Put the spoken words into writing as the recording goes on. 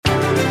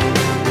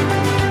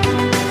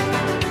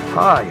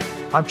Hi,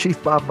 I'm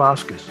Chief Bob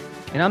Vásquez.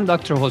 And I'm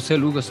Dr. Jose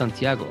Lugo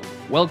Santiago.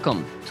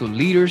 Welcome to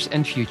Leaders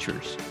and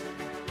Futures.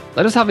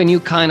 Let us have a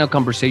new kind of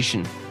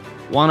conversation,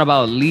 one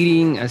about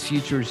leading as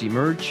futures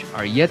emerge,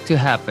 are yet to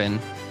happen,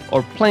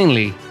 or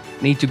plainly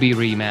need to be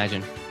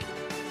reimagined.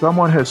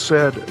 Someone has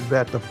said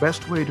that the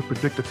best way to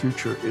predict the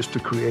future is to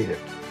create it.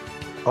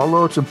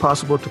 Although it's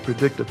impossible to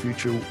predict the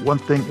future, one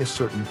thing is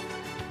certain: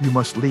 you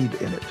must lead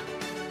in it.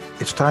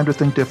 It's time to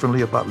think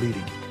differently about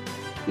leading.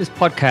 This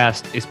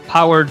podcast is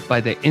powered by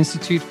the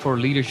Institute for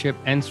Leadership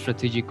and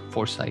Strategic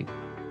Foresight.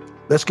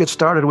 Let's get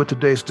started with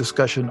today's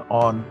discussion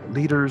on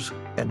leaders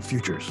and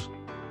futures.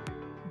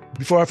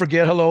 Before I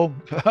forget, hello.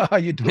 How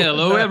you doing?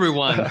 Hello,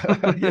 everyone.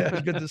 Yeah,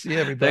 it's good to see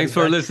everybody. Thanks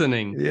for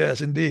listening.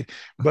 Yes, indeed.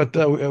 But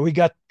we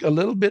got a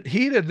little bit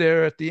heated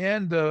there at the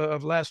end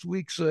of last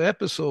week's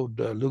episode,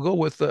 Lugo,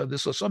 with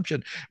this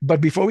assumption.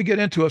 But before we get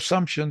into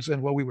assumptions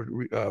and what we were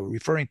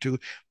referring to,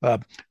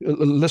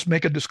 let's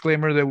make a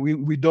disclaimer that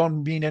we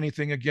don't mean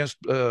anything against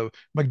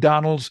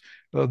McDonald's.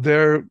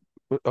 They're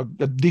a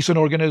decent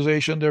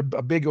organization. They're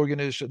a big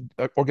organization,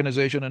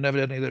 and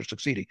evidently they're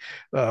succeeding.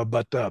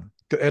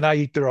 And I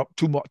eat there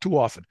too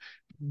often.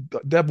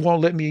 Deb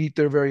won't let me eat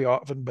there very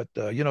often, but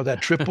that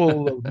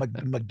triple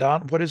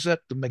McDonald, what is that?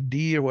 The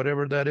McD or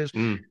whatever that is.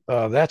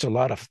 That's a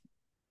lot of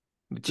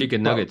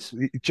chicken nuggets.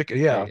 Chicken,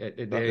 yeah.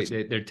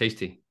 They're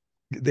tasty.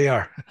 They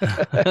are.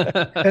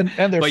 and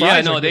their but fries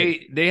yeah, no, are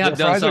they have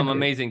their done some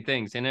amazing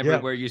things, and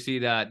everywhere yeah. You see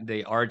that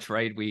they arch,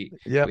 right? We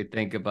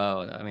think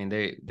about. I mean,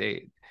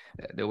 they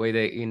the way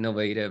they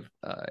innovated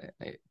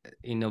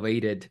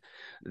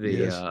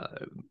the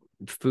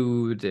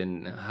food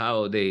and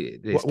how they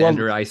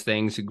standardize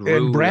things,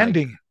 grew, and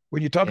branding.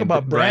 When you talk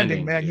about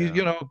branding, man,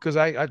 yeah. Because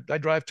I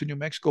drive to New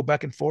Mexico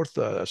back and forth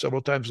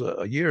several times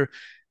a year,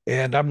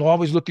 and I'm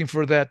always looking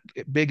for that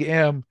big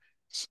M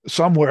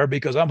somewhere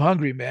because I'm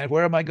hungry, man.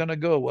 Where am I going to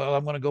go? Well,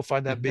 I'm going to go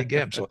find that big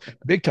M. So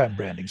big time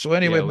branding. So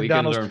anyway,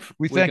 McDonald's,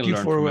 we thank you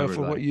for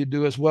what you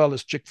do, as well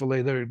as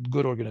Chick-fil-A. They're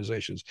good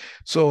organizations.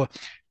 So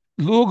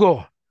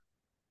Lugo,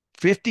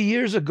 50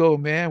 years ago,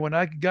 man, when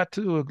I got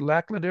to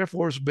Lackland Air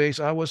Force Base,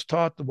 I was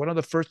taught one of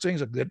the first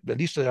things, at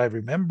least that I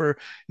remember,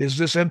 is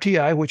this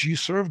MTI, which you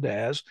served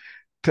as,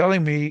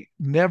 telling me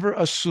never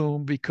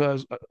assume,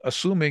 because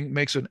assuming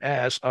makes an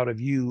ass out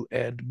of you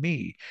and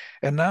me.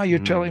 And now you're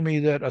telling me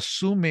that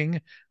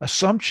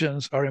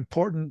assumptions are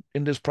important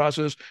in this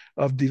process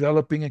of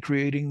developing and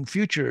creating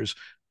futures.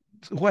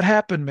 What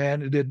happened,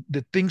 man?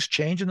 Did things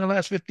change in the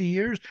last 50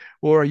 years,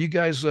 or are you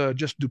guys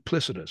just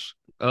duplicitous?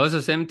 Us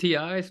as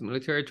MTIs,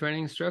 military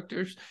training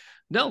instructors?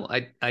 No,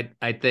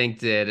 I think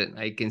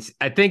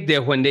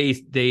that when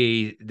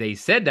they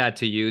said that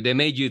to you, they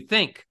made you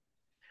think,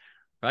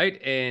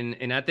 right?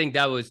 And I think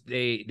that was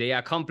they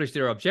accomplished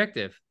their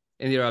objective,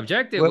 and their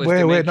objective was to make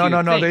you think.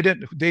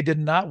 No, they did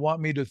not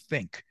want me to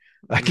think.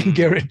 I can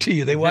guarantee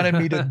you, they wanted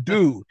me to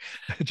do.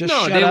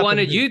 They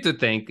wanted you to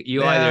think.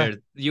 You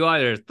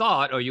either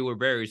thought or you were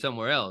buried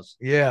somewhere else.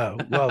 Yeah,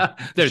 well,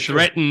 they're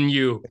threatening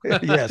you.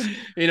 Yes,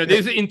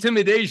 there's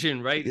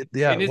intimidation, right?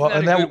 And it's not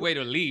a good way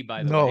to lead,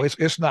 by the way. No,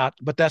 it's not.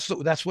 But that's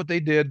what they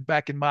did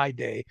back in my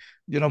day.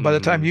 By the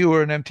time you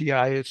were an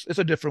MTI, it's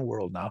a different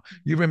world now.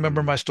 You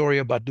remember my story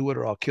about do it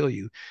or I'll kill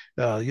you.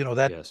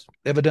 That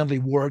evidently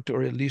worked,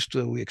 or at least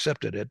we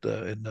accepted it.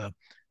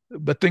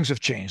 But things have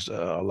changed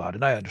a lot,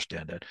 and I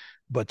understand that.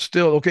 But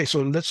still, okay,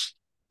 so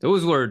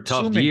those were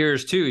tough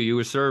years too. You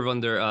were served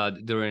under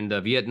during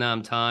the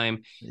Vietnam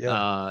time.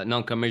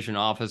 Non-commissioned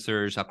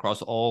officers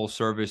across all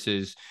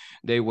services,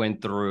 they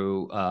went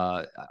through.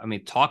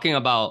 Talking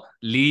about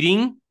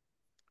leading.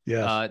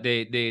 Yes.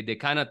 The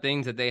kind of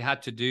things that they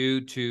had to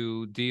do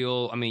to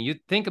deal. I mean, you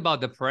think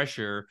about the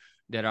pressure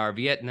that our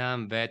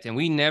Vietnam vets, and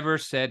we never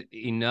said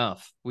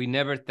enough. We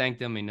never thanked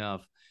them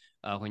enough.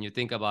 When you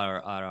think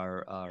about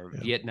our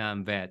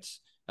Vietnam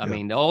vets, I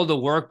mean, all the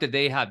work that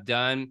they have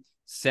done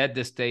set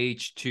the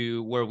stage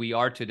to where we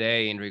are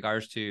today in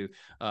regards to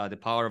the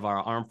power of our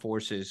armed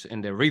forces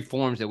and the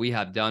reforms that we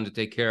have done to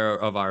take care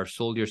of our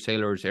soldiers,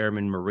 sailors,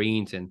 airmen,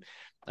 Marines, and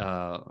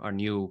our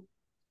new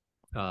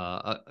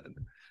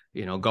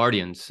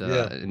Guardians,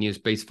 new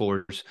Space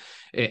Force.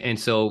 And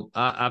so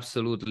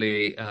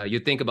absolutely, you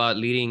think about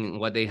leading,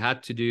 what they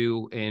had to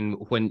do. And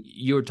when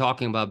you're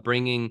talking about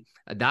bringing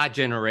that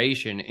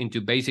generation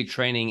into basic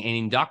training and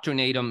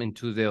indoctrinate them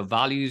into the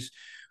values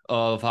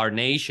of our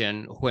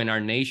nation, when our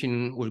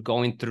nation was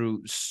going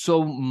through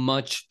so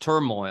much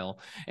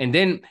turmoil, and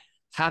then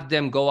have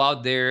them go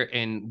out there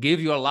and give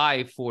your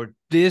life for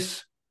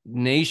this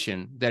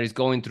nation that is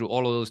going through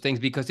all of those things,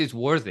 because it's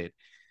worth it.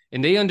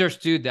 And they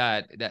understood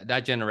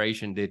that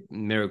generation did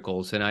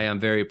miracles. And I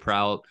am very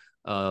proud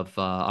of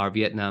our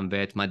Vietnam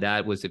vets. My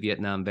dad was a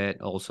Vietnam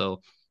vet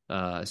also.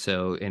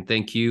 And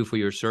thank you for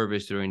your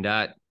service during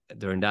that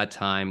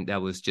time.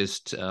 That was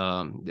just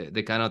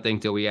the kind of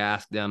things that we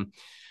asked them.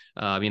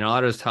 A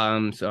lot of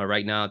times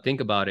right now, think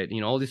about it,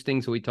 all these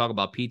things that we talk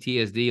about,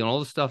 PTSD and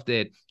all the stuff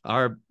that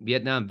our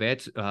Vietnam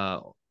vets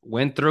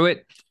went through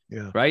it.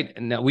 Yeah. Right.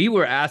 And now we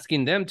were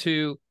asking them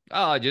to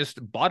oh, just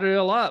bottle it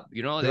all up.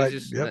 There's Right.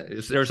 just Yep.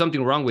 there's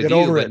something wrong with Get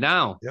you. over But it.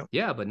 now, Yep.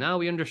 yeah, but now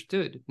we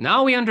understood.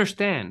 Now we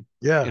understand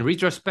in Yeah.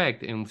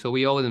 retrospect, and so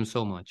we owe them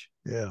so much.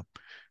 Yeah.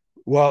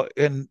 Well,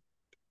 and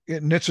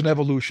it's an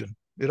evolution.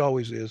 It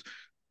always is.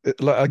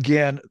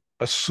 Again,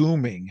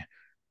 assuming.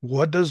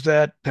 What does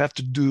that have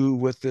to do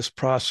with this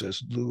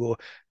process, Lugo?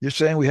 You're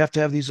saying we have to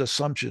have these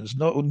assumptions.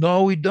 No,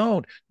 no, we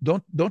don't.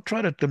 Don't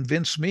try to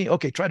convince me.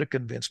 Okay, try to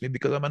convince me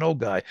because I'm an old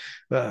guy.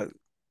 Uh,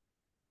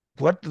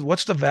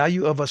 what's the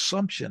value of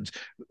assumptions?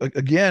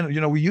 Again,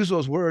 we use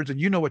those words, and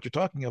you know what you're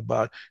talking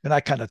about, and I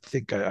kind of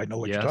think I know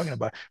what you're talking Yes.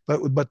 about.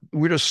 But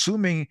we're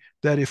assuming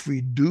that if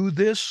we do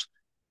this,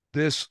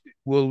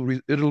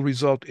 it'll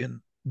result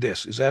in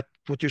this. Is that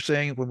what you're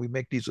saying when we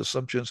make these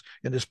assumptions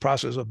in this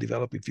process of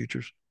developing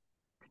futures?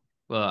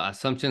 Well,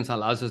 assumptions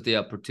allows us the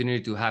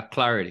opportunity to have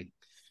clarity.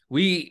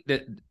 We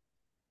the,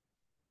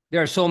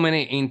 there are so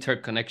many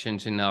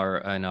interconnections in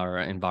our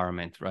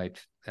environment, right?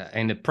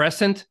 In the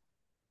present,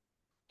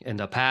 in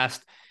the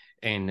past,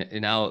 and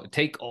now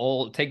take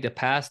the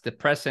past, the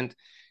present,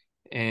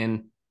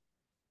 and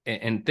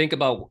think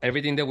about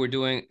everything that we're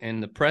doing in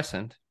the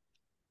present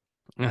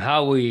and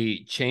how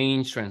we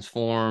change,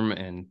 transform,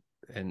 and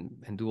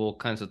do all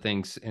kinds of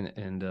things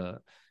in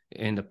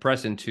the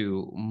present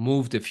to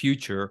move the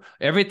future.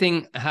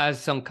 Everything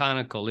has some kind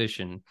of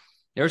collision.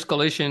 There's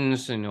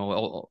collisions,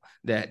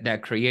 that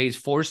creates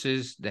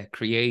forces, that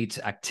creates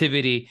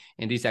activity,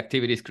 and these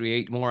activities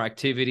create more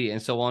activity, and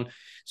so on.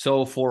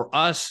 So for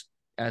us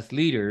as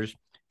leaders,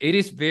 it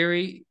is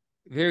very,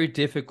 very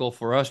difficult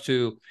for us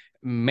to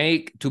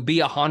be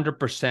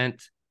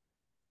 100%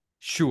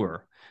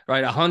 sure,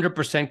 right?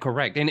 100%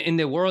 correct. And in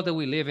the world that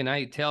we live in,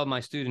 I tell my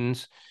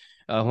students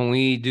when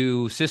we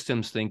do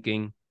systems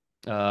thinking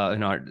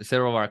in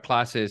several of our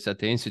classes at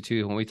the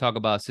institute, when we talk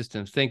about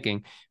systems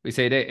thinking, we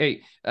say that,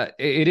 hey,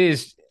 it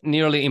is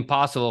nearly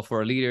impossible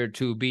for a leader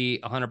to be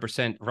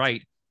 100%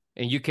 right,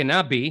 and you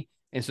cannot be,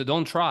 and so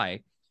don't try.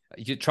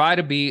 You try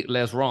to be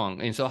less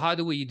wrong. And so how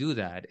do we do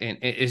that? And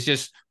it's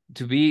just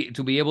to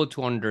be able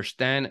to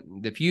understand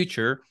the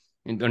future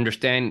and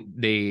understand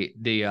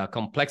the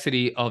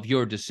complexity of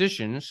your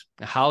decisions,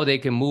 how they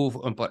can move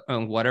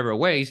in whatever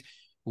ways.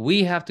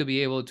 We have to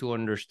be able to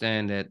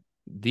understand that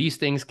these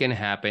things can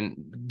happen.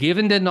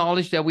 Given the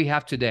knowledge that we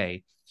have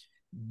today,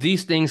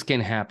 these things can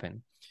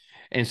happen.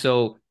 And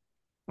so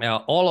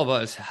all of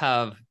us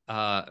have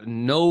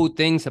know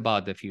things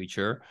about the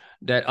future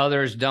that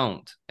others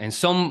don't. And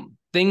some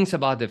things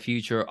about the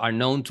future are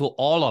known to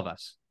all of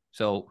us.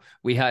 So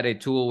we had a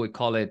tool, we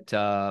call it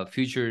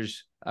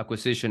Futures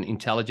Acquisition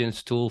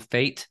Intelligence Tool,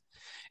 FATE.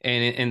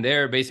 And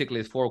there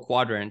basically is 4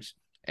 quadrants.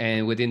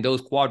 And within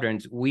those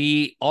quadrants,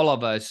 all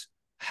of us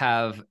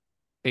have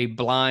a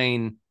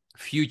blind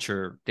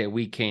future that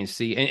we can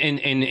see. And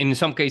in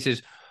some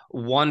cases,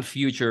 one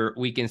future,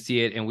 we can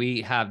see it, and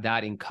we have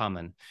that in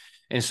common.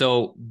 And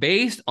so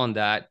based on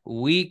that,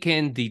 we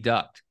can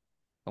deduct,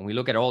 when we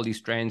look at all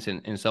these trends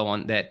and so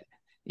on, that,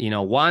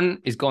 1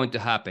 is going to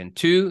happen,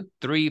 2,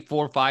 3,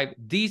 4, 5.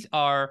 These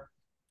are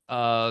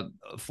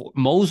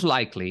most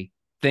likely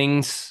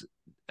things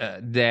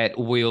that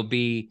will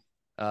be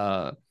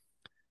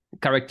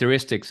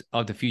characteristics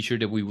of the future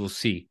that we will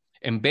see.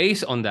 And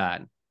based on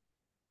that,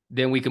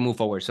 then we can move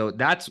forward. So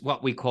that's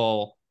what we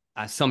call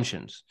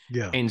assumptions.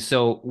 Yeah. And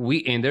so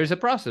there's a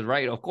process,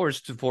 right? Of course,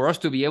 for us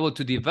to be able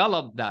to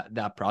develop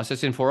that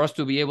process, and for us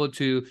to be able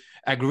to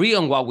agree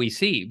on what we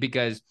see,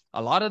 because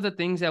a lot of the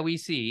things that we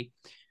see,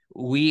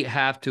 we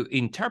have to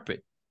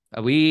interpret.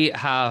 We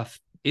have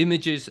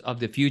images of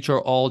the future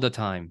all the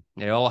time.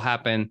 They all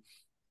happen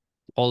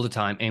all the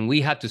time. And we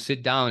have to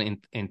sit down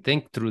and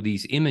think through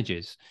these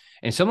images.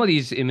 And some of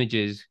these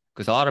images,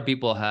 because a lot of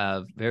people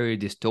have very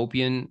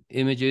dystopian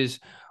images,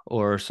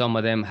 or some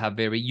of them have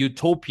very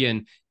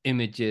utopian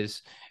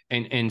images.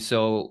 And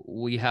so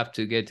we have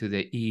to get to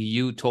the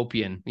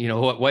utopian,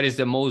 what is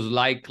the most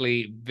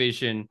likely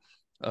vision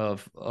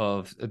of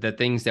the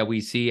things that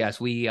we see as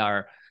we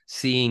are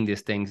seeing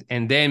these things.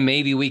 And then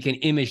maybe we can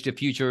image the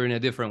future in a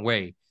different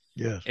way.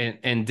 Yes.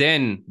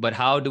 But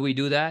how do we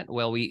do that?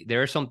 Well,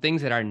 there are some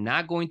things that are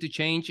not going to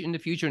change in the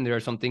future, and there are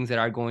some things that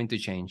are going to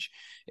change.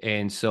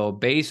 And so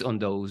based on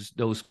those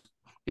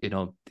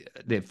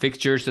the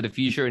fixtures of the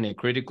future and the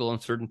critical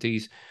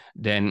uncertainties,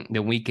 then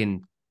we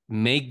can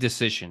make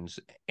decisions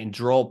and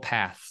draw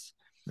paths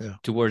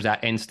towards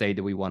that end state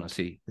that we want to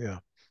see. Yeah.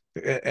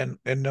 And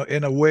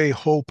in a way,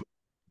 hope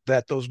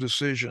that those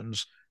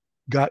decisions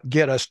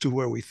get us to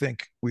where we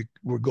think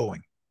we're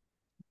going,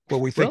 where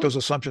we think those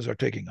assumptions are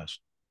taking us.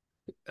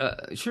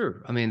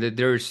 Sure. I mean,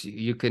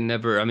 you can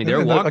never, I mean, And there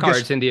are then walk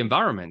cards in the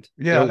environment.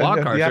 Yeah, there are walk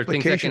and cards. the There are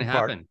things that can application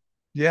part. happen.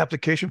 The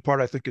application part,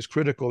 I think, is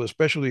critical,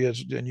 especially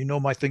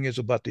and my thing is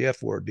about the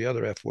F word, the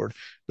other F word,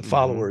 the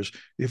followers.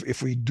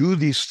 If we do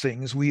these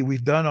things,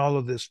 we've done all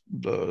of this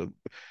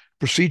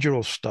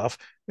procedural stuff,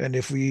 and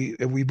if we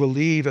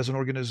believe as an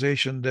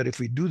organization that if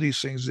we do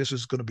these things, this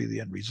is going to be the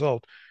end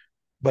result.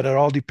 But it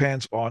all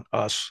depends on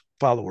us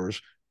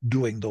followers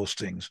doing those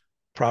things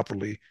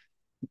properly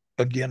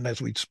again,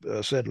 as we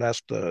said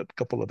last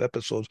couple of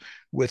episodes,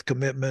 with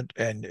commitment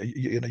and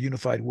in a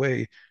unified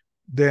way,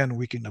 then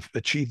we can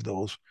achieve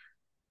those.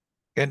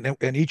 And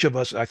each of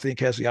us, I think,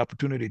 has the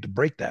opportunity to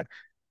break that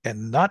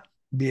and not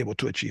be able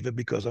to achieve it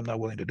because I'm not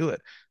willing to do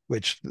it.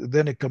 Which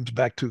then it comes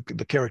back to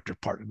the character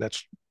part.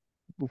 That's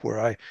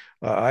where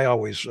I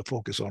always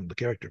focus on the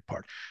character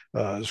part.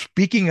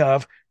 Speaking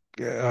of,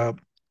 uh,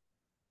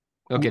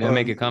 Okay, can I uh,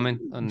 make a comment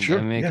on sure,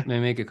 yeah, may I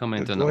make a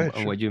comment go ahead, on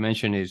sure, what you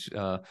mentioned is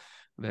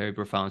very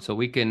profound. So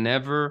we can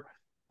never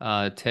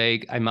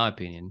take, in my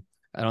opinion,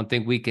 I don't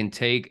think we can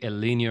take a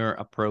linear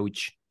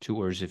approach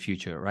towards the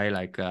future, right?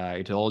 Like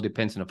it all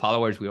depends on the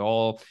followers. We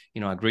all,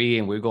 agree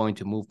and we're going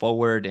to move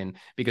forward. And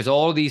because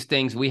all these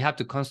things, we have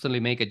to constantly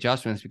make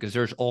adjustments because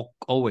there's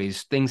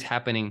always things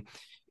happening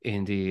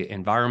in the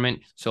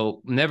environment.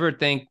 So never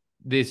think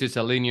this is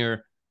a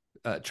linear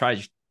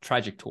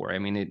trajectory. I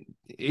mean,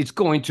 it's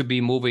going to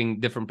be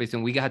moving different places,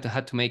 and we had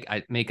to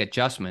make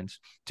adjustments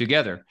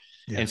together.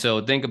 yeah, And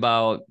so think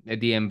about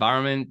the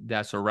environment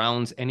that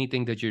surrounds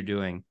anything that you're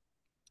doing,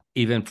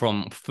 even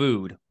from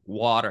food,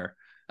 water.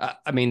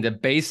 I mean, the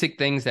basic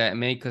things that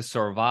make us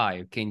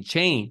survive can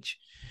change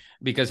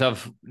because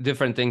of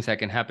different things that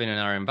can happen in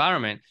our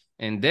environment.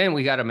 And then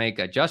we got to make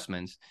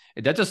adjustments.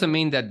 That doesn't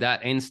mean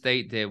that end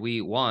state that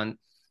we want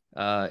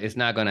is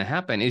not going to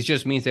happen. It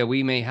just means that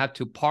we may have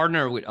to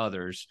partner with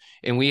others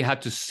and we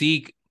have to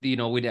seek,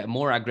 with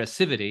more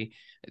aggressivity,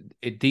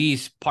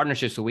 these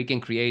partnerships so we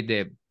can create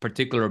the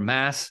particular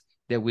mass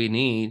that we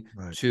need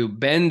right, to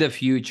bend the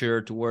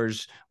future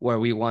towards where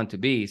we want to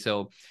be.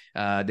 So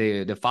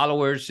the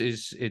followers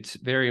it's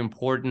very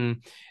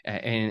important,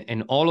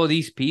 and all of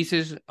these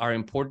pieces are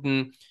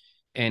important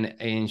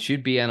and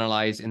should be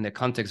analyzed in the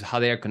context of how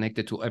they are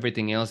connected to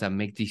everything else that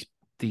make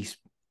these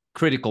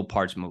critical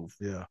parts move.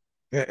 yeah.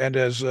 And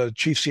as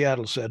Chief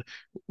Seattle said,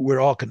 we're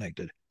all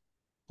connected.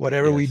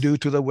 Whatever we Yes, do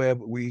to the web,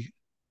 we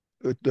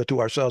to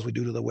ourselves we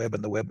do to the web,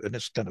 and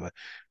it's kind of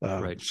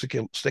a right.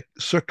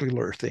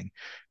 circular thing.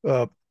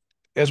 Uh,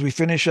 as we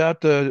finish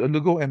out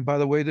Lugo, and by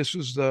the way, this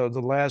is the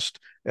last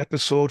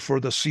episode for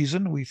the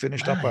season. We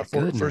finished up our My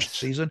first goodness.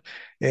 season,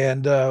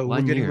 and we're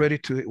one getting year ready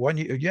to 1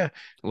 year. Yeah,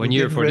 we're one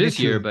year getting for ready this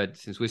year, to. but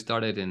since we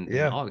started in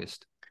Yeah,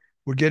 August.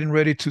 we're getting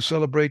ready to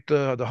celebrate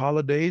the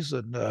holidays,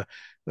 and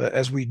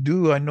as we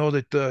do, I know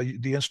that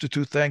the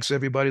Institute thanks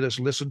everybody that's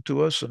listened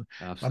to us, and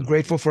I'm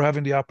grateful Absolutely. for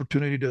having the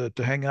opportunity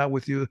to hang out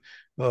with you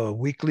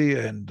weekly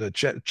and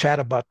chat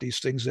about these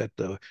things that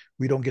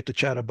we don't get to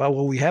chat about.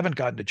 Well, we haven't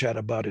gotten to chat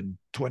about in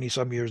 20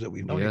 some years that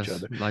we've known each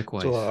Yes, other. So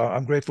likewise.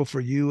 I'm grateful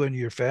for you and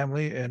your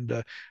family,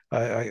 and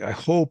I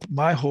hope,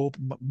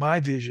 my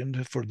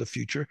vision for the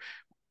future,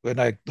 and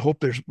I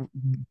hope there's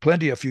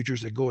plenty of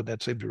futures that go in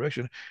that same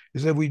direction,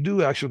 is that we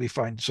do actually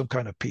find some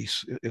kind of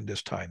peace in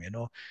this time.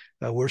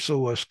 We're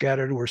so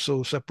scattered, we're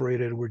so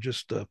separated, we're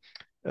just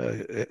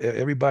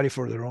everybody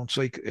for their own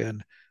sake,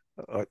 and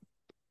uh,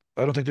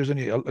 I don't think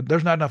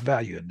there's not enough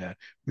value in that.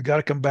 We got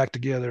to come back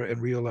together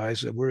and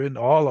realize that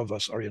all of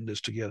us are in this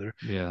together,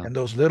 Yeah. and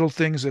those little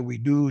things that we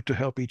do to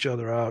help each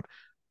other out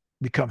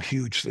become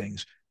huge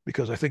things,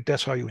 because I think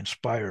that's how you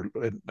inspire.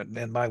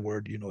 And my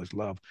word, is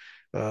love.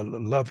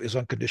 Love is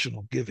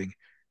unconditional giving.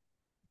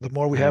 The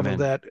more we have of Amen.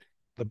 that,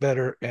 the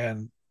better.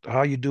 And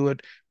how you do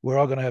it, we're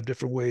all going to have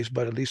different ways,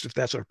 but at least if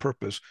that's our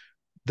purpose,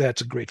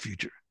 that's a great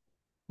future.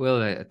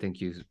 Well, I think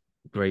you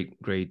great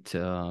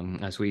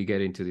as we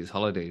get into these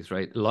holidays,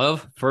 right?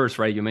 Love first,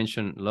 right? You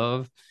mentioned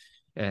love,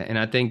 and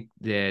I think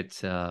that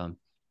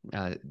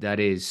that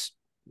is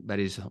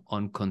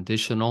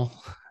unconditional.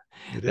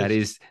 It That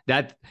is. is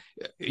that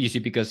you see,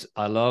 because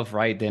I love,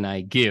 right? Then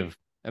I give.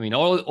 I mean,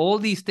 all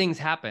these things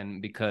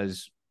happen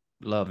because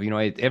love.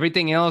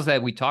 Everything else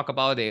that we talk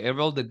about,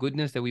 all the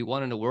goodness that we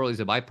want in the world is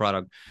a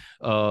byproduct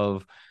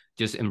of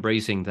just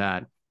embracing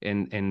that.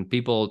 And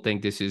people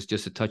think this is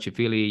just a touchy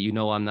feely.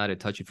 I'm not a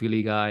touchy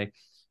feely guy.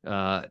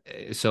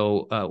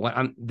 So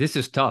this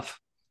is tough,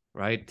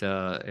 right?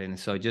 And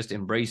so just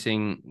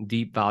embracing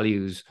deep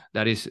values,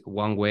 that is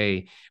one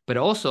way. But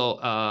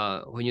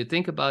also, when you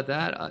think about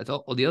that,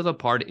 the other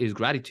part is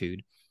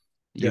gratitude.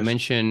 You Yes.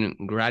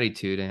 mentioned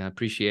gratitude, and I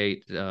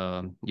appreciate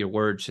your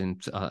words,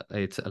 and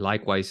it's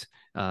likewise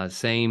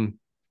same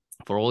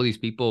for all these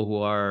people who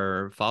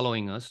are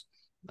following us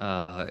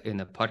in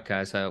the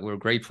podcast. We're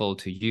grateful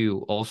to you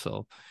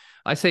also.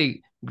 I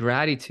say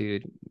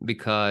gratitude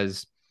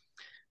because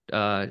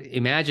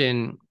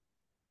imagine,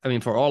 I mean,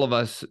 for all of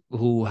us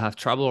who have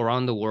traveled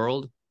around the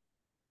world,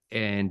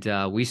 and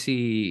we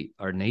see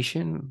our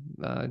nation,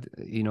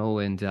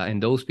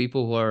 and those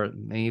people who are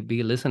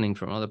maybe listening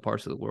from other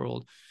parts of the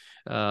world.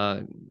 Uh,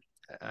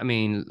 I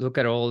mean, look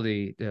at all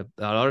a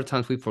lot of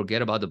times we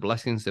forget about the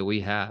blessings that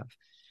we have,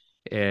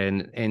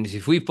 and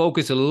if we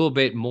focus a little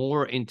bit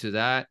more into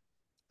that,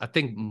 I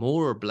think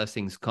more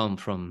blessings come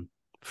from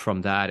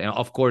that. And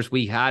of course,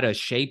 we had to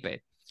shape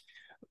it,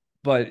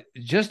 but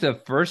just the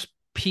first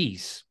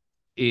piece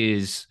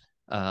is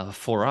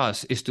for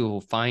us is to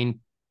find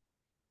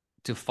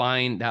to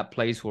find that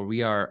place where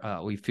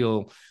we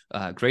feel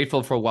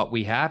grateful for what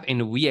we have,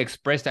 and we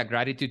express that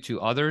gratitude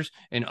to others,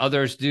 and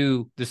others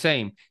do the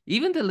same.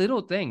 Even the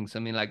little things. I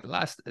mean, like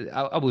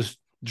I was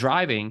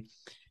driving,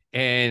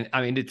 and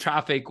I mean the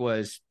traffic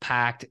was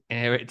packed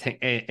and everything,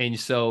 and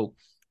so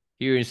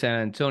here in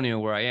San Antonio,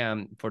 where I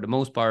am, for the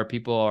most part,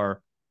 people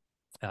are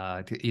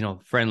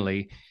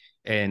friendly,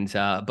 and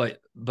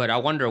but I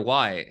wonder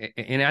why,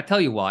 and I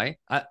tell you why.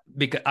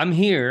 Because I'm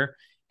here.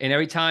 And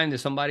every time that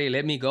somebody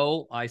let me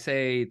go, I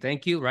say,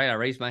 thank you, right? I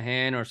raise my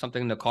hand or something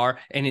in the car.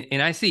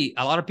 And I see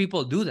a lot of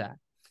people do that.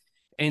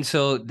 And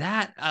so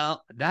that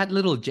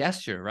little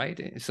gesture,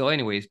 right? So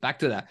anyways, back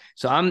to that.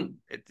 So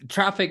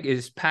traffic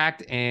is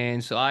packed.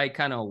 And so I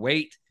kind of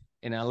wait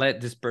and I let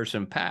this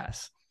person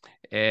pass.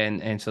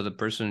 And so the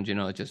person,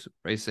 just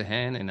raise their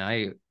hand, and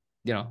I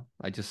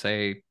just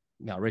say,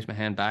 raise my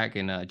hand back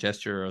in a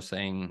gesture of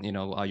saying,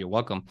 oh, you're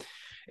welcome.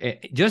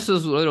 Just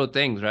those little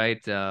things,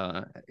 right?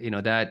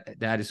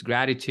 That is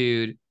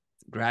gratitude.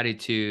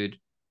 Gratitude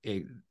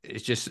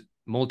it's just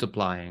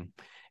multiplying,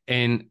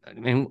 and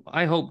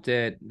I hope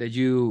that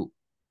you,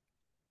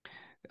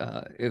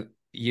 if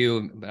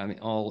you, I mean,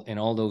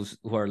 all those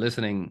who are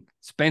listening,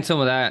 spend some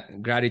of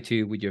that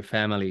gratitude with your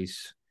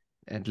families,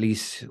 at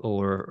least,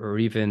 or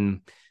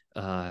even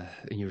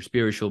in your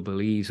spiritual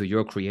beliefs or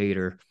your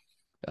Creator.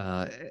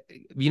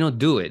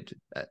 Do it.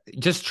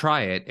 Just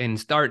try it and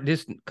start.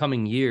 This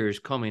coming years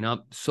coming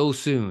up so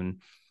soon,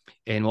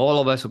 and all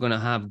of us are going to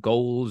have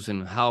goals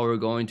and how we're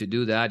going to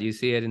do that. You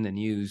see it in the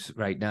news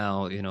right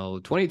now.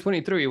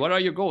 2023. What are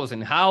your goals,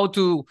 and how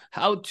to?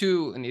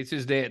 And this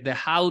is the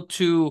how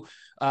to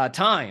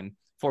time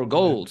for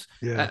goals.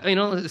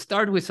 Yeah.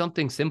 Start with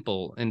something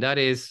simple, and that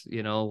is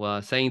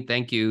saying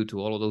thank you to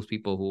all of those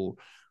people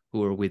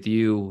who are with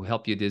you, who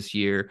helped you this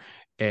year.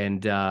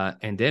 And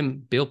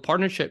then build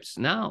partnerships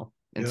now,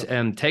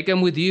 and take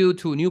them with you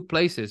to new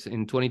places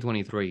in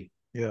 2023.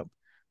 Yeah.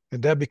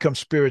 And that becomes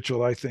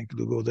spiritual, I think,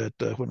 Lugo, that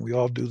when we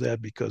all do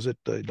that, because it,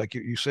 like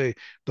you say,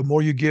 the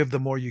more you give, the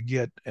more you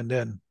get. And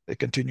then it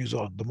continues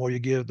on. The more you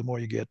give, the more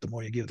you get, the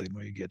more you give, the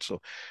more you get. So,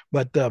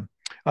 but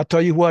I'll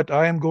tell you what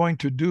I am going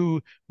to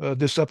do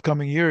this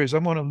upcoming year is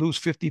I'm going to lose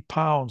 50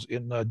 pounds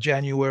in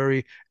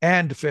January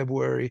and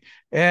February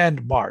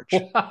and March.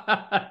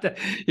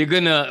 You're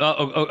going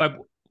to,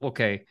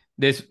 okay,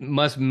 this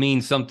must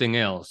mean something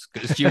else,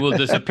 because you will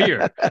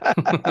disappear.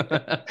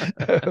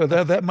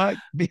 that might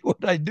be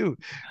what I do.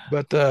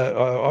 But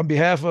on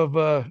behalf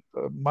of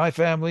my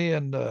family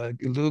and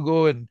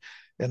Lugo and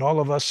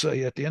all of us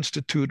at the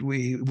Institute,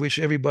 we wish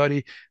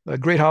everybody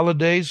great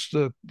holidays,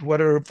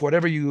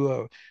 whatever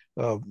you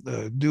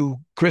do,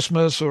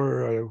 Christmas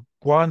or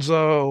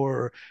Kwanzaa,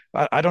 or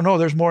I don't know.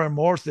 There's more and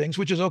more things,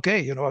 which is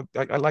okay.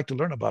 I like to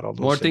learn about all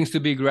those more things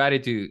to be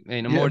gratitude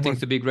and more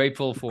things to be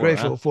grateful for.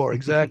 Grateful for,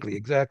 exactly.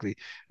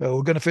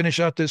 We're going to finish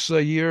out this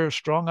year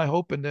strong, I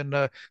hope, and then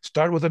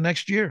start with the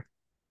next year.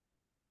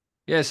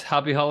 Yes,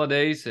 happy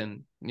holidays,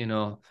 and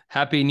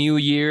happy New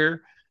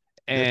Year,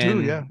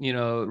 and too,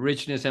 yeah.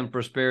 Richness and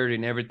prosperity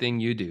in everything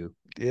you do.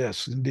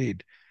 Yes,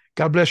 indeed.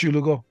 God bless you,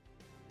 Lugo.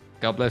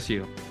 God bless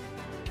you.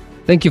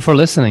 Thank you for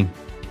listening.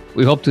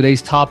 We hope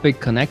today's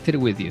topic connected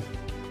with you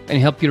and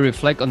helped you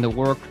reflect on the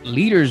work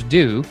leaders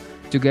do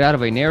to get out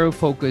of a narrow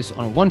focus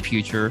on one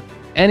future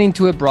and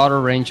into a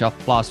broader range of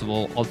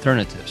plausible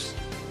alternatives.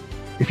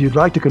 If you'd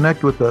like to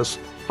connect with us,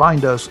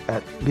 find us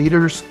at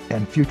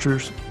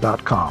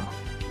leadersandfutures.com.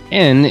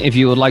 And if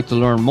you would like to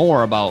learn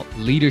more about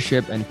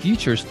leadership and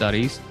future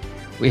studies,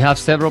 we have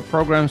several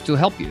programs to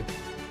help you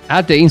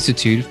at the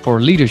Institute for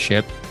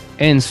Leadership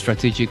and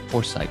Strategic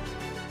Foresight.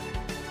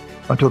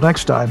 Until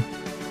next time,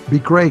 be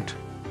great.